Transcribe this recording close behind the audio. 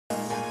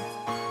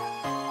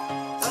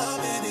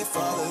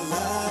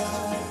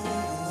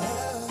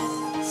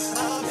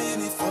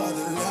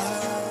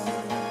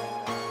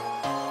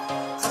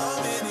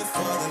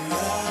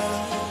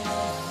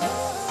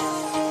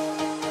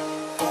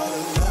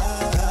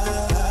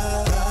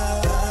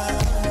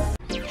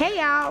Hey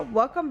y'all,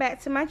 welcome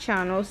back to my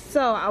channel.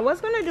 So I was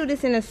going to do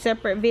this in a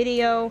separate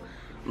video,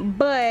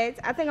 but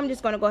I think I'm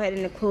just going to go ahead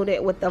and include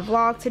it with the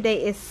vlog.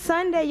 Today is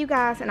Sunday, you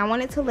guys, and I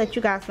wanted to let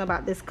you guys know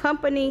about this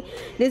company.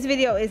 This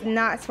video is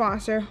not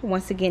sponsored.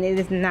 Once again, it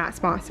is not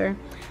sponsored.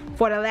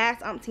 For the last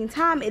umpteen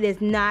time, it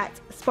is not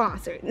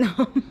sponsored.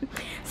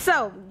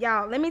 So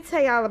y'all, let me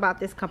tell y'all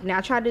about this company.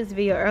 I tried this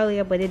video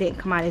earlier, but it didn't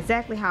come out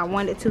exactly how I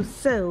wanted it to.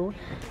 So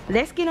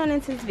let's get on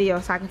into this video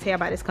so I can tell you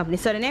about this company.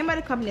 So the name of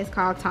the company is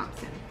called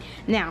Thompson.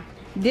 Now,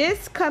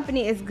 this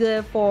company is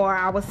good for,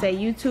 I would say,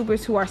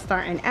 YouTubers who are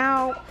starting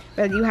out.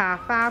 Whether you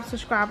have 5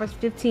 subscribers,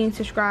 15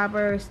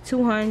 subscribers,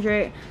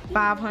 200,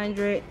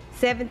 500,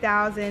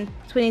 7,000,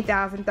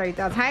 20,000,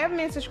 30,000, however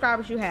many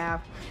subscribers you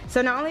have.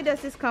 So not only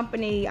does this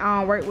company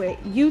work with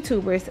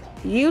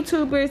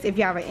YouTubers, if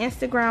you have an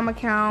Instagram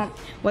account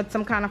with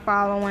some kind of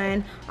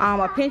following,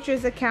 a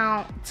Pinterest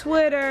account,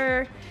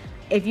 Twitter,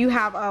 if you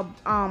have a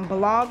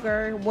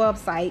blogger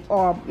website,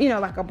 or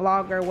like a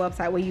blogger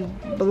website where you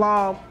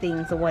blog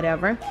things or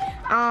whatever,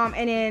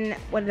 and then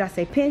what did I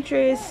say,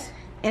 Pinterest,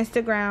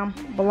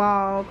 Instagram,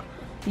 blog,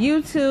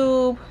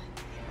 YouTube,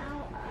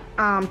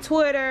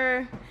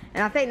 Twitter,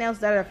 and I think those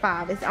are the other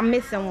 5. I'm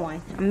missing one.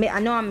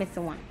 I know I'm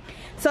missing one.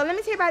 So let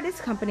me tell you about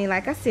this company.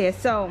 Like I said,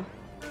 so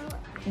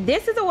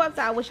this is a website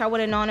I wish I would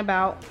have known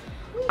about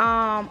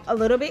a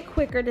little bit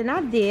quicker than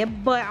I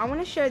did, but I want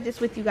to share this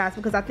with you guys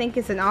because I think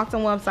it's an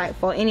awesome website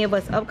for any of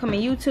us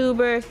upcoming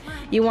YouTubers.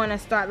 You want to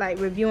start like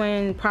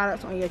reviewing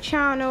products on your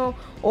channel,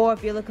 or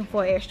if you're looking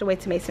for an extra way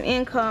to make some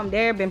income.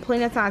 There have been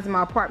plenty of times in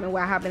my apartment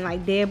where I have been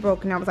like dead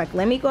broke, and I was like,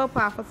 let me go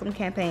apply for some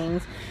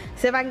campaigns,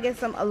 see if I can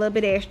get a little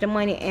bit of extra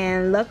money.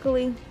 And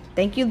luckily,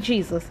 thank you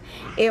Jesus,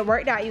 it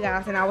worked out, you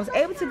guys, and I was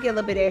able to get a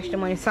little bit of extra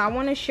money. So I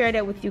want to share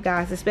that with you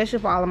guys, especially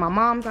for all of my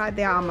moms out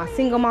there, all my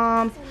single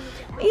moms.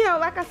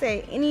 Like I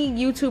said, any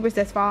YouTubers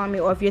that's following me,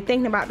 or if you're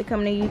thinking about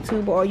becoming a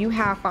YouTuber, or you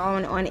have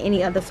following on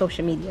any other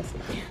social medias.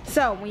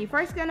 So when you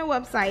first get on the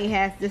website, it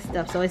has this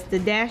stuff. So it's the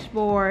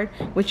dashboard,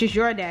 which is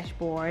your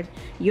dashboard,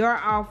 your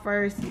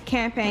offers,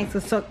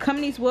 campaigns. So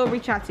companies will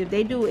reach out to you. If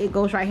they do, it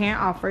goes right here in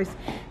offers,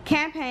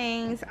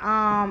 campaigns,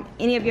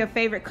 any of your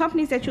favorite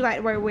companies that you like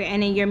to work with,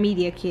 and then your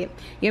media kit.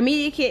 Your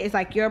media kit is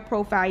like your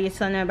profile. You're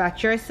telling them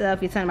about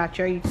yourself, you're telling about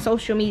your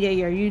social media,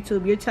 your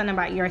YouTube, you're telling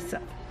about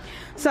yourself.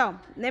 So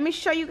let me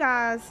show you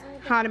guys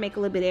how to make a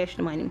little bit of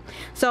extra money.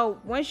 So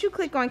once you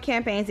click on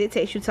campaigns, it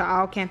takes you to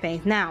all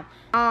campaigns. Now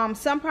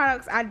some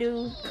products I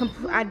do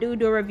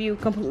a review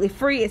completely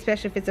free,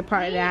 especially if it's a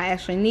product that I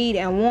actually need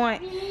and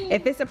want.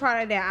 If it's a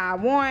product that I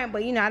want,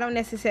 but I don't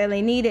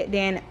necessarily need it,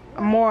 then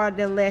more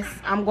or less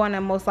I'm going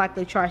to most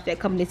likely charge that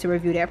company to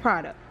review that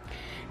product.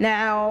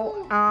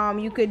 Now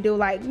you could do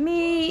like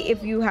me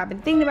if you have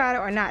been thinking about it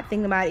or not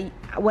thinking about it.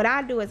 What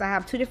I do is I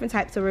have 2 different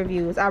types of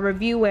reviews. I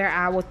review where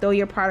I will throw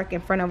your product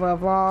in front of a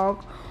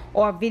vlog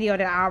or a video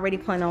that I already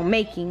plan on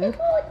making,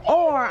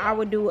 or I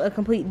would do a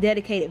complete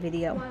dedicated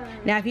video.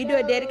 Now if you do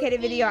a dedicated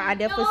video, I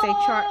definitely say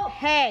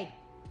hey,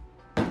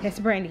 that's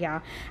Brandy,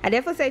 y'all. I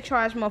definitely say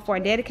charge more for a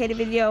dedicated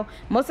video.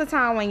 Most of the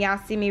time when y'all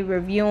see me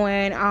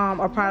reviewing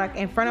a product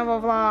in front of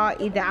a vlog,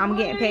 either I'm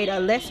getting paid a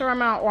lesser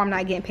amount or I'm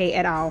not getting paid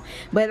at all.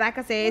 But like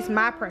I said, it's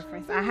my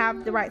preference. I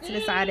have the right to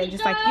decide that,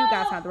 just like you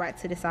guys have the right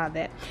to decide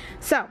that.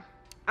 So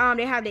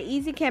they have the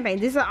easy campaign.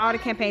 These are all the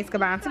campaigns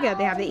combined together.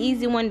 They have the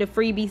easy one, the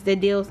freebies, the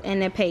deals,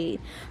 and the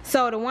paid.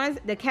 So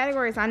the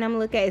categories I normally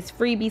look at is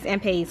freebies and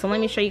paid. So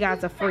let me show you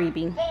guys a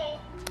freebie.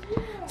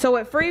 So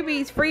with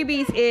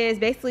freebies is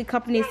basically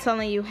companies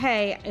telling you,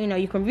 hey,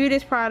 you can review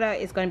this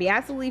product. It's going to be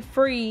absolutely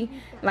free.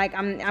 Like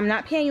I'm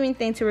not paying you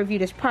anything to review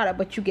this product,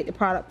 but you get the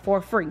product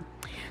for free.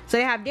 So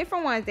they have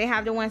different ones. They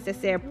have the ones that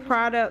say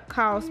product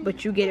cost,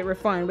 but you get it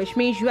refunded, which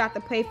means you have to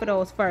pay for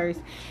those first,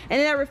 and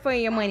then they'll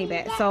refund your money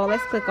back. So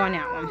let's click on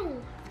that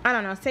one. I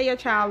don't know. Say your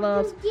child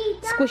loves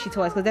squishy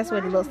toys, because that's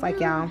what it looks like,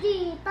 y'all.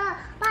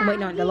 I'm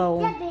waiting on it to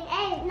load.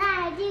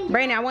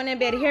 Brandon, I want to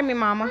be able to hear me,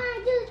 mama.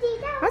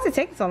 Why is it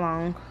taking so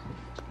long?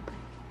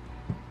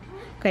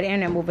 Okay, the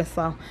internet moving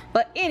slow.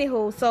 But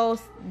anywho, so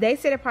they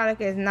say the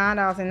product is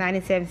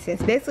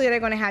 $9.97. Basically, they're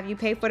going to have you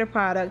pay for the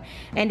product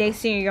and they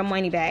send you your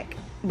money back.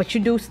 But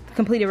you do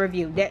complete a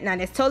review. Now,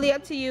 that's totally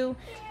up to you,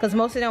 because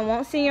most of them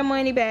won't send your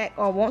money back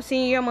or won't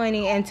send you your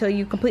money until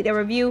you complete the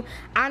review.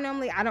 I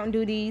don't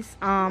do these.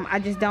 I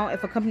just don't.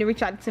 If a company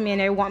reach out to me and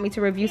they want me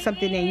to review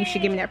something, then you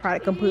should give me that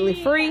product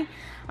completely free.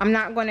 I'm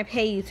not going to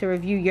pay you to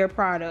review your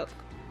product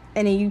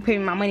and then you pay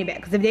me my money back,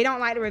 because if they don't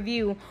like the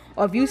review,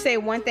 or if you say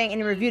one thing in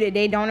the review that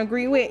they don't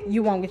agree with,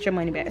 you won't get your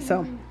money back.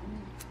 So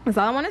that's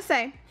all I want to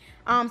say.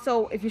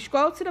 So if you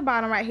scroll to the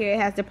bottom right here, it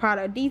has the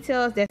product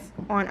details that's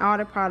on all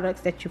the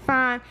products that you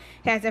find.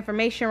 It has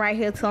information right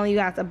here telling you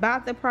guys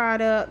about the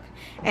product,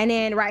 and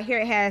then right here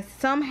it has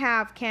some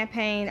have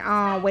campaign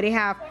where they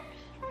have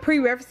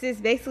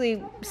pre-references,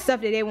 basically stuff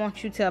that they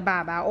want you to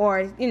abide by,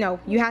 or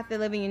you have to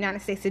live in the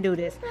United States to do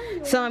this.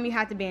 Some you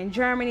have to be in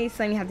Germany,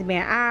 some you have to be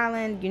in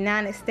Ireland,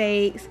 United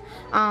States,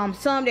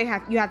 some you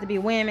have to be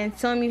women,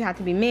 some you have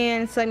to be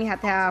men, some you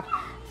have to have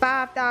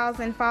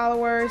 5,000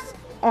 followers,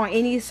 on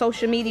any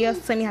social media.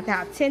 Some you have to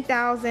have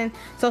 10,000.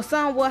 So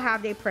some will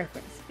have their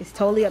preference. It's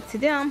totally up to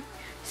them.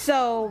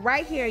 So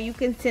right here you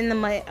can send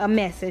them a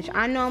message.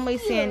 I normally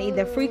send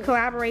either free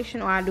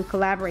collaboration or I do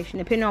collaboration,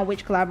 depending on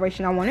which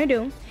collaboration I want to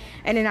do.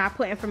 And then I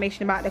put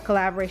information about the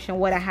collaboration,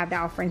 what I have to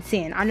offer, and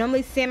send. I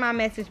normally send my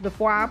message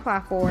before I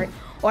apply for it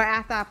or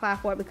after I apply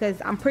for it,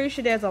 because I'm pretty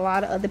sure there's a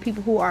lot of other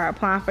people who are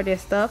applying for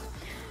this stuff.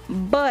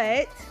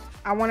 But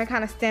I want to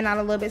kind of stand out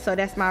a little bit, so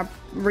that's my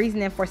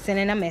reasoning for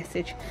sending a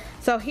message.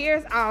 So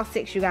here's all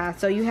 6, you guys.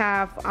 So you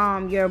have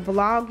your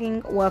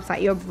blogging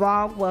website, your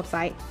blog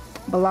website.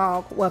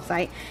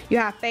 You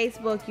have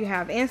Facebook, you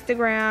have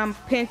Instagram,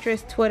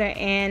 Pinterest, Twitter,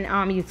 and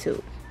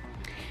YouTube.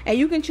 And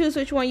you can choose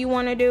which one you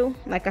want to do.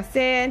 Like I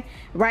said,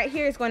 right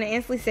here it's going to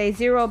instantly say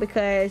 0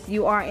 because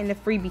you are in the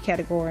freebie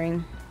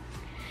category.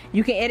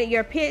 You can edit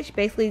your pitch,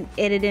 basically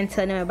edit and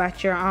tell them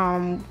about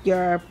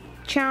your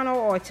channel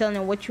or telling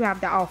them what you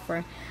have to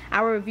offer.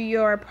 I will review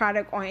your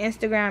product on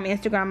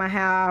Instagram. I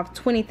have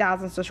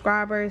 20,000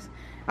 subscribers.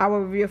 I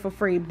will review it for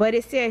free, but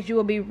it says you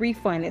will be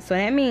refunded. So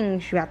that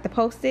means you have to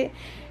post it.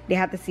 They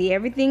have to see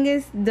everything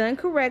is done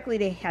correctly.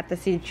 They have to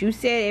see that you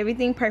said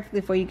everything perfectly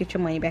before you get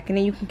your money back, and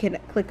then you can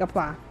click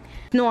apply.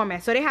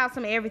 Normal. So they have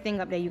some of everything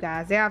up there, you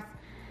guys. They have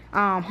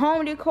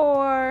home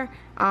decor,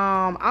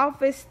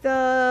 office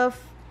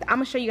stuff. I'm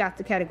gonna show you guys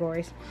the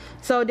categories.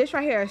 So this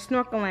right here is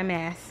snorkeling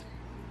mask.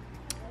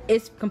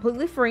 It's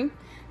completely free.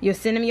 You'll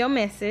send them your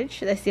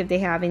message. Let's see if they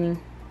have any.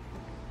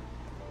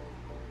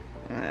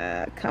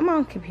 Come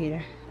on,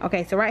 computer.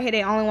 Okay, so right here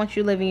they only want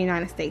you to live in the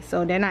United States,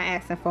 so they're not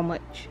asking for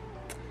much,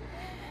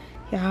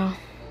 y'all.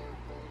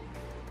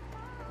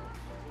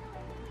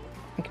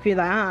 The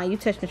computer like, you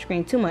touched the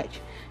screen too much.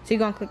 So you're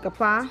gonna click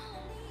apply.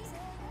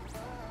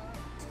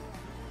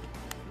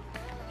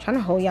 I'm trying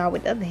to hold y'all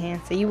with the other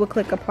hand. So you will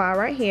click apply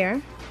right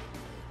here.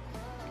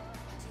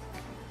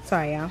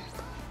 Sorry, y'all.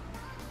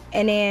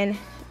 And then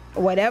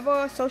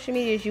whatever social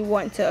medias you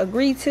want to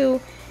agree to,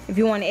 if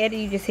you want to edit,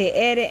 you just hit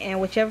edit, and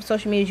whichever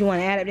social medias you want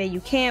to add up there,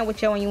 you can.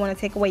 Whichever one you want to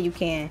take away, you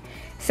can.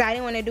 So I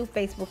didn't want to do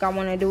Facebook, I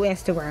want to do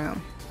Instagram.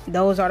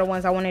 Those are the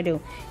ones I want to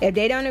do. If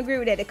they don't agree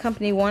with that, the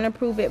company won't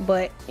approve it,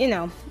 but you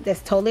know,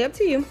 that's totally up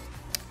to you.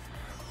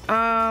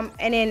 And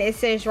then it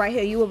says right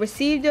here, you will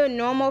receive the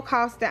normal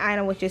cost of the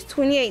item, which is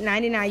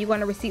 $28.99. You're going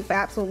to receive for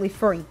absolutely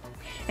free,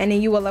 and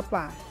then you will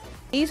apply.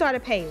 These are the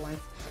paid ones.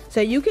 So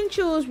you can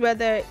choose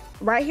whether,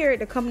 right here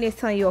the company is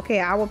telling you,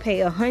 okay, I will pay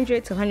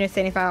 $100 to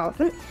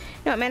 $175.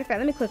 No, matter of fact,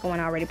 let me click on one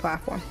I already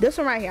applied for. This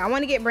one right here, I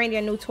want to get Brandy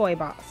a new toy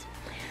box.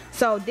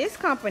 So this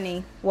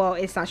company, well,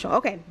 it's not showing.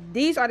 Okay,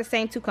 these are the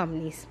same 2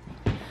 companies.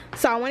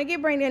 So I want to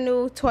get Brandy a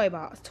new toy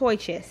box, toy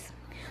chest.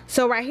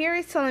 So right here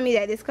it's telling me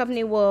that this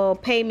company will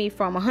pay me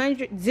from $0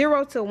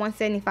 to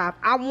 $175.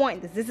 I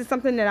want this. This is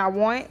something that I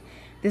want.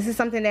 This is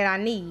something that I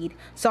need.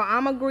 So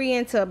I'm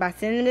agreeing to, by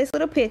sending this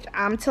little pitch,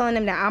 I'm telling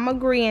them that I'm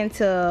agreeing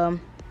to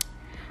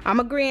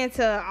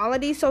all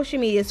of these social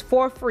medias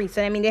for free. So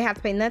that means they have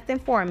to pay nothing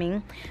for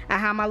me. I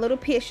have my little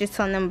pitch just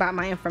telling them about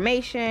my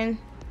information,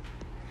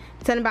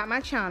 telling them about my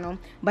channel,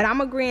 but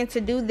I'm agreeing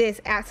to do this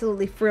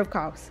absolutely free of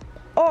cost.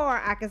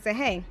 Or I can say,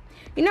 hey,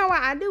 you know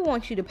what, I do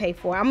want you to pay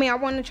for it. I mean, I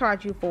want to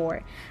charge you for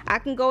it. I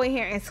can go in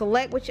here and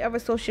select whichever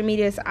social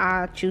medias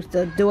I choose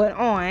to do it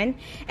on,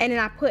 and then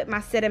I put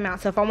my set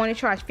amount. So if I want to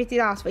charge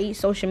 $50 for each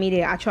social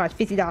media, I charge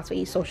 $50 for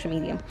each social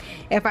media.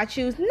 If I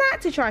choose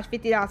not to charge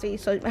 $50 for each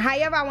social,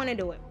 however I want to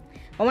do it.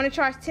 If I want to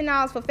charge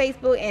 $10 for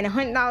Facebook and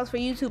 $100 for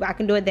YouTube, I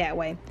can do it that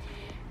way.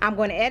 I'm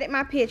going to edit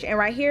my pitch, and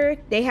right here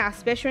they have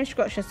special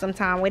instructions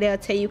sometime where they'll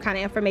tell you kind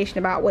of information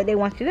about what they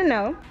want you to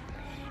know,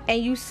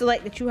 and you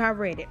select that you have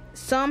read it.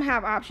 Some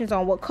have options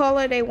on what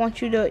color they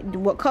want you to,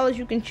 what colors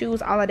you can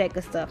choose, all of that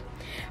good stuff.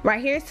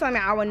 Right here it's telling me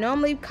I would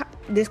normally,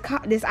 this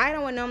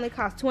item would normally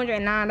cost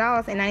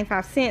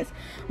 $209.95,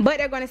 but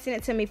they're going to send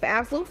it to me for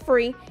absolute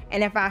free,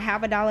 and if I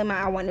have a dollar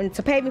amount I want them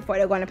to pay me for,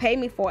 they're going to pay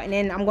me for it, and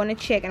then I'm going to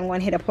check and I'm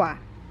going to hit apply.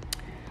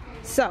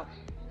 So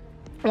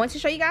I want to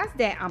show you guys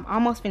that I'm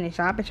almost finished.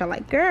 I bet y'all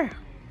like, girl.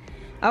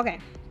 Okay,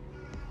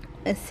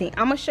 let's see.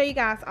 I'm gonna show you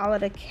guys all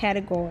of the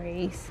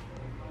categories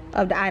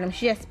of the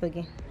items. Yes,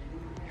 Boogie.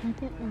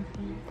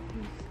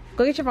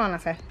 Go get your phone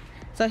outside.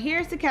 So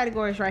here's the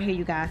categories right here,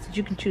 you guys, that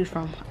you can choose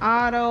from: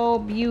 auto,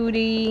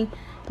 beauty,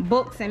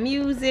 books and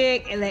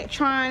music,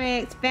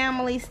 electronics,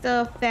 family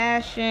stuff,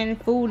 fashion,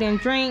 food and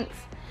drinks,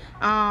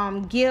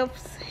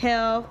 gifts,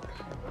 health,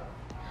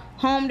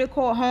 home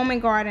decor, home and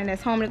garden,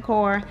 that's home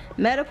decor,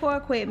 medical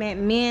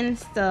equipment, men's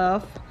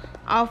stuff,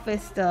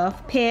 office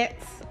stuff,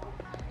 pets,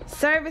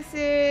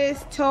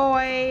 services,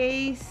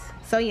 toys.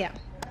 So yeah,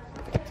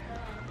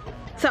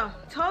 so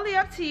totally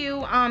up to you.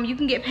 You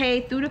can get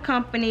paid through the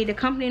company. The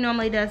company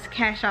normally does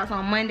cash outs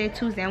on Monday,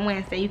 Tuesday, and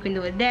Wednesday. You can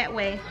do it that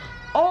way,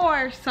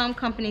 or some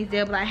companies,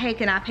 they'll be like, hey,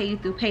 can I pay you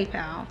through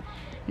PayPal?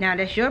 Now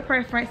that's your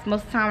preference.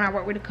 Most of the time when I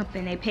work with a company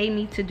and they pay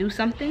me to do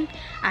something,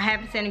 I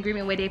have to set an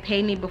agreement where they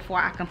pay me before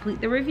I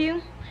complete the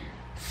review.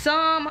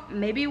 Some,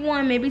 maybe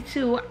one, maybe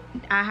two,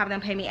 I have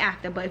them pay me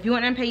after. But if you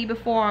want them to pay you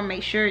before,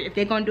 make sure if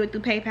they're gonna do it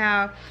through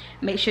PayPal,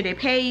 make sure they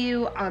pay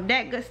you, all of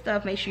that good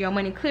stuff. Make sure your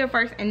money clear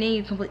first, and then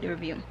you complete the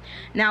review.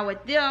 Now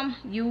with them,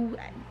 you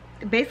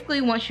basically,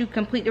 once you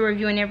complete the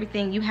review and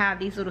everything, you have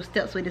these little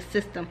steps with the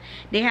system.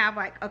 They have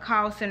like a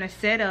call center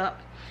set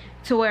up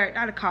to where,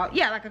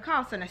 like a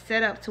call center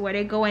set up to where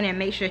they go in and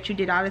make sure that you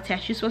did all the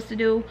tests you're supposed to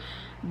do.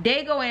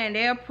 They go in and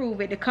they approve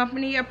it. The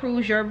company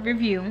approves your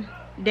review.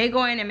 They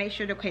go in and make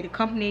sure that, okay, the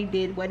company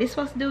did what it's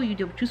supposed to do, you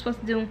did what you're supposed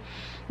to do.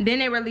 Then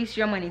they release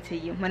your money to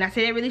you. When I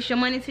say they release your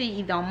money to you,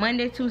 either on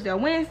Monday, Tuesday, or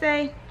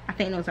Wednesday, I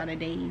think those are the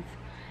days.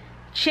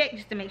 Check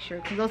just to make sure,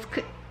 because those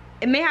could,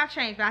 it may have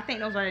changed, but I think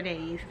those are the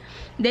days.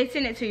 They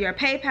send it to your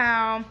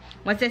PayPal.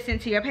 Once they send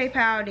it to your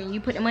PayPal, then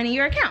you put the money in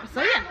your account.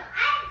 So yeah,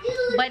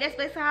 but that's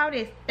basically how it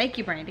is. Thank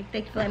you, Brandy.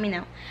 Thank you for letting me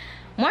know.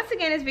 Once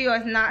again, this video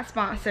is not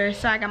sponsored,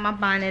 so I got my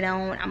bonnet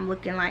on. I'm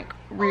looking like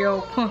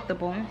real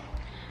comfortable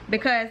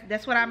because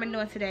that's what I've been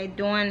doing today,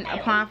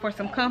 applying for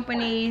some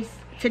companies.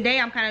 Today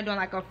I'm kind of doing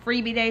like a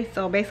freebie day,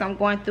 so basically I'm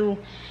going through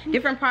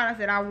different products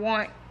that I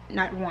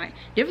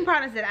different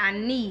products that I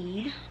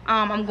need.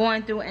 I'm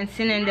going through and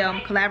sending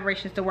them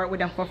collaborations to work with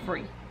them for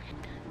free.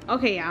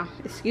 Okay, y'all,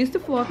 excuse the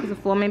floor because the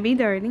floor may be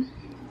dirty.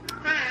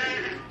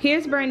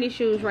 Here's Brandy's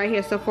shoes right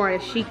here so far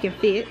that she can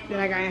fit, that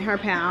I got in her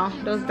pal.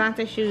 Those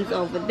Dante shoes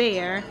over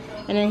there.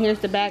 And then here's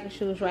the bag of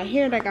shoes right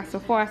here that I got so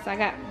far. So I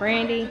got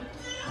Brandy.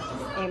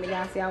 And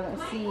y'all see, I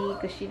won't see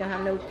because she don't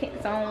have no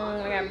pants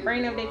on. I got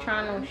Brandy up there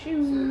trying on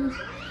shoes.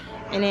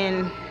 And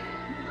then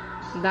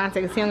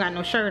Dante, because he don't got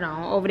no shirt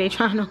on, over there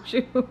trying on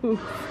shoes.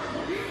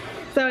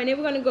 So, and then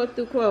we're going to go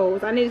through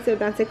clothes. I need to tell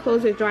Dante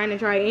clothes are drying and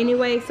dry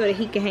anyway so that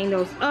he can hang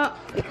those up,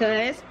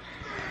 because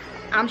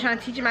I'm trying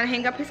to teach him how to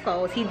hang up his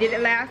clothes. He did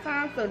it last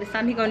time, so this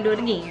time he's going to do it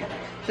again.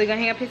 So he's going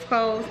to hang up his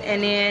clothes,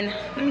 and then,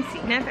 let me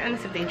see. Now let me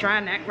see if they dry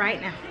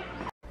right now.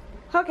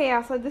 Okay,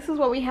 y'all, so this is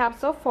what we have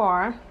so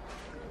far.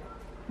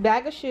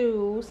 Bag of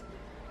shoes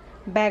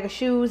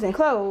and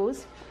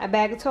clothes, a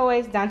bag of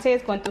toys. Dante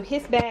is going through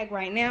his bag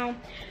right now.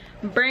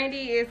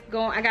 Brandy is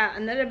going, I got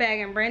another bag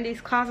in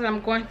Brandy's closet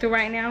I'm going through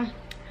right now.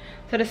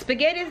 So the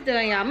spaghetti is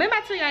done, y'all. Remember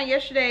I told y'all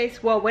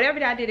yesterday's, well, whatever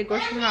that I did at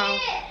grocery haul,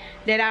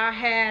 that I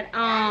had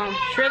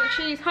shredded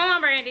cheese. Hold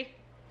on, Brandy.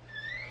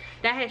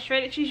 That I had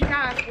shredded cheese, you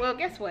guys. Well,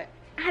 guess what?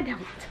 I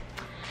don't.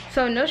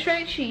 So no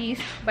shredded cheese,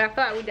 but I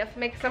thought we'd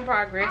definitely make some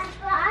progress.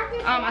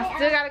 I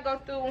still gotta go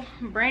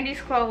through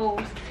Brandy's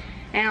clothes,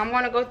 and I'm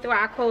gonna go through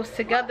our clothes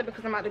together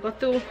because I'm about to go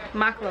through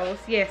my clothes.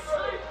 Yes.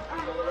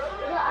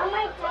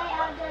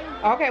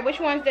 Okay, which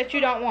ones that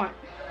you don't want?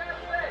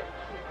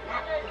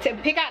 To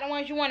pick out the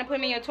ones you want to put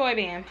them in your toy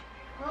bin.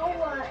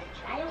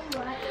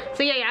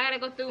 So yeah, I gotta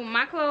go through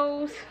my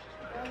clothes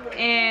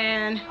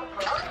and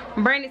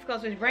Brandy's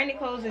clothes. Which Brandy's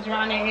clothes is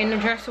around there in the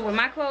dresser with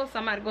my clothes, so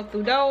I'm about to go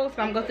through those.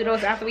 So I'm gonna go through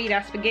those after we eat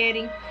our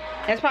spaghetti.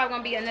 That's probably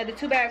gonna be another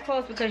 2 bag of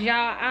clothes because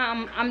y'all,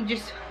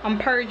 I'm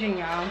purging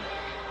y'all.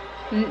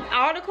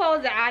 All the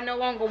clothes that I no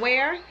longer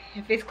wear,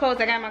 if it's clothes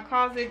I got in my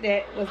closet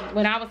that was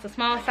when I was a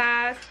small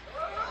size,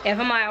 if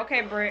I'm like,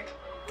 okay, Britt,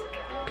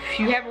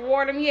 you haven't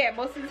worn them yet,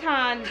 most of the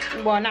time,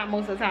 well, not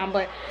most of the time,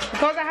 but the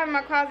clothes I have in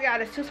my closet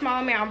are too small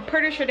on me. I'm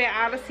pretty sure they're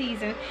out of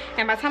season,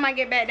 and by the time I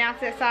get back down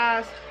to that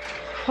size,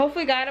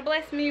 hopefully God will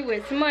bless me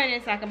with some money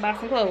so I can buy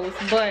some clothes.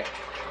 But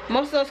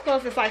most of those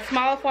clothes that's like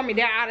smaller for me,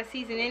 they're out of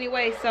season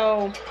anyway,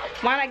 so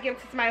why not give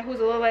them to somebody who's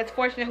a little less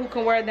fortunate who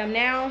can wear them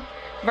now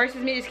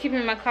versus me just keeping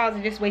them in my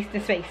closet just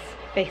wasting space,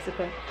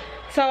 basically.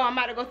 So I'm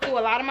about to go through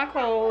a lot of my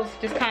clothes,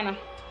 just kind of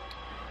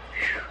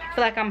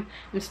feel like I'm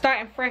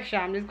starting fresh,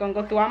 y'all. I'm just gonna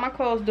go through all my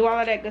clothes, do all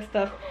of that good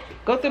stuff,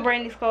 go through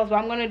Brandy's clothes, but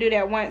I'm gonna do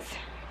that once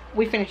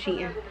we finish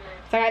eating.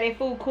 So I got that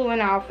food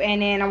cooling off,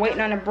 and then I'm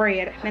waiting on the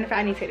bread. Man, if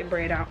I need to take the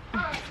bread out.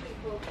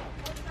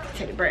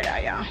 Take the bread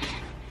out, y'all.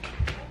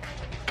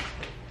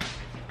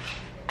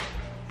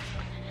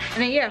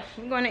 And then yeah,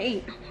 we're gonna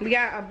eat. We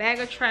got a bag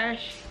of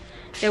trash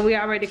that we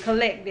already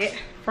collected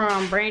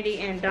from Brandy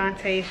and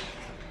Dante's,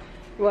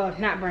 well,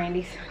 not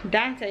Brandy's,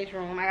 Dante's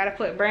room. I gotta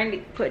put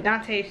Brandy's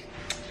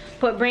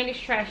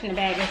trash in the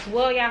bag as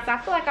well, y'all. So I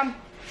feel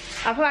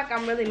like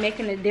I'm really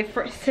making a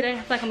difference today. I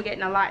feel like I'm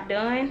getting a lot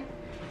done.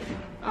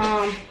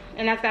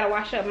 And I've got to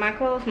wash up my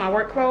clothes, my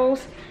work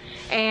clothes,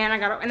 and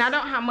I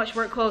don't have much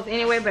work clothes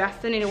anyway, but I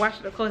still need to wash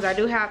up the clothes I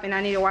do have, and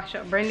I need to wash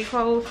up Brandy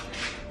clothes.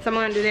 So I'm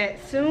gonna do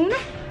that soon.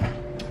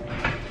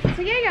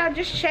 So yeah, y'all,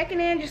 just checking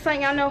in, just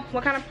letting y'all know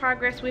what kind of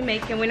progress we're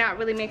making. We're not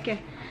really making,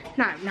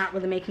 not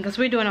really making, because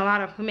we're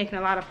making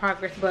a lot of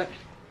progress, but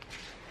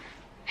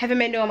haven't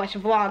been doing much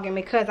vlogging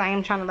because I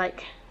am trying to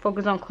like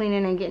focus on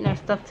cleaning and getting that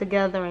stuff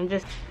together and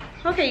just.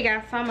 Okay, you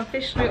guys, so I'm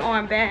officially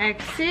on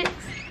bag 6.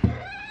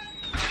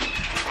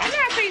 I'm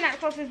not saying not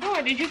close this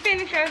door. Did you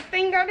finish your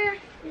thing out there?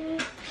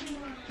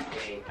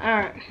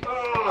 Alright.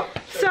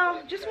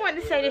 So just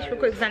wanted to say this real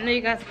quick because I know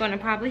you guys are gonna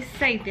probably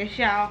say this,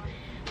 y'all.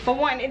 For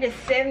one, it is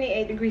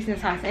 78 degrees in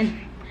this house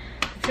and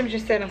the temperature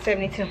set on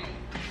 72.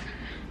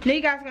 Now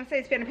you guys are gonna say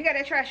this, pick out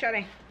that trash out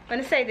there. I'm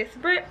gonna say this,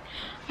 Britt,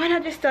 why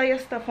not just throw your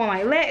stuff on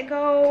like Let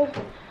Go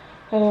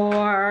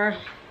or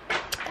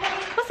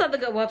What's the other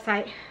good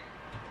website?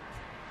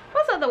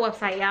 What's the other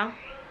website, y'all?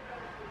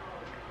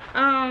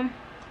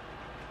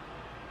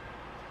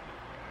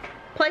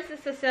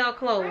 Places to sell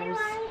clothes.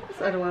 What's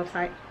the other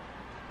website?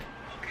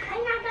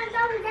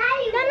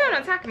 No,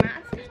 I'm talking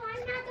about.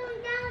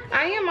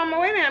 I am on my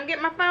way, man. I'm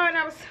getting my phone and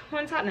I was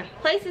one talking.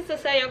 Places to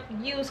sell your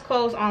used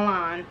clothes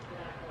online.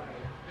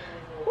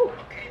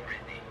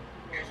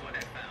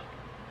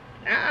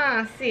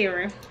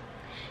 Siri.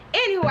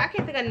 Anywho, I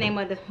can't think of the name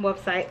of the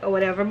website or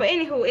whatever, but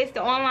anywho, it's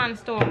the online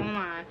store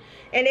online,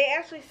 and they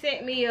actually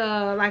sent me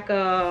like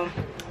a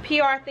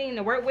PR thing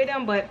to work with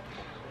them, but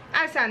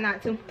I decided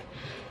not to.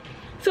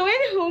 So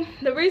anywho,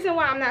 the reason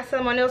why I'm not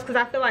selling my nails because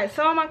I feel like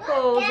some of my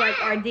clothes like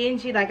are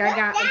dingy, like I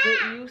got a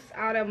good use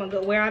out of them, a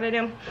good wear out of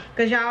them.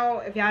 Cause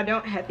y'all, if y'all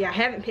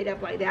haven't picked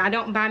up like that, I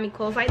don't buy me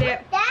clothes like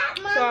that.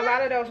 So a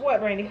lot of those,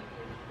 what, Brandy?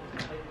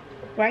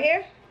 Right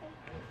here?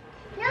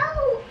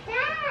 No,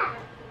 that.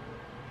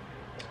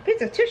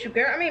 Piece of tissue,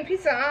 girl. I mean,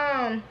 piece of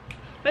what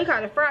do you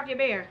call it? Fur off your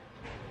bear.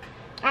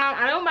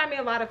 I don't buy me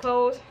a lot of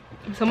clothes.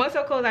 So most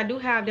of the clothes I do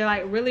have, they're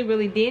like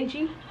really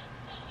dingy.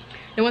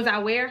 The ones I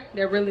wear,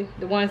 they're really,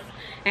 the ones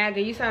I had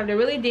to use to have, they're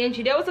really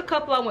dingy. There was a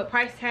couple of them with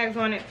price tags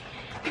on it.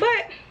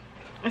 But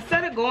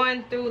instead of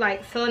going through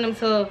like selling them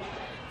to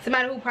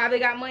somebody who probably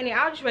got money,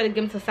 I'll just rather give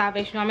them to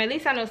Salvation Army. At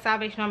least I know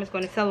Salvation Army is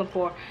going to sell them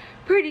for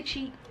pretty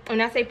cheap. When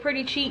I say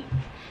pretty cheap,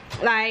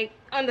 like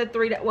under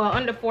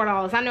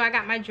 $4. I know I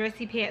got my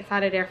dressy pants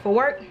out of there for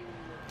work.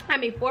 I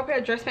made 4 pair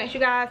of dress pants, you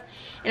guys,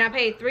 and I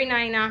paid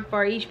 $3.99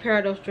 for each pair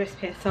of those dress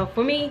pants. So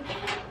for me,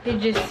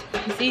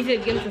 it's easy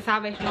to give them to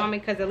Salvation Army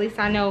because at least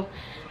I know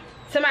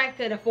somebody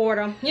could afford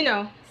them, you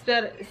know,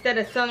 instead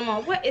of selling them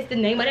on. What is the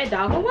name of that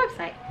doggone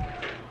website?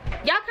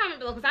 Y'all comment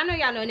below because I know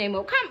y'all know the name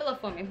of it. Comment below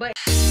for me. But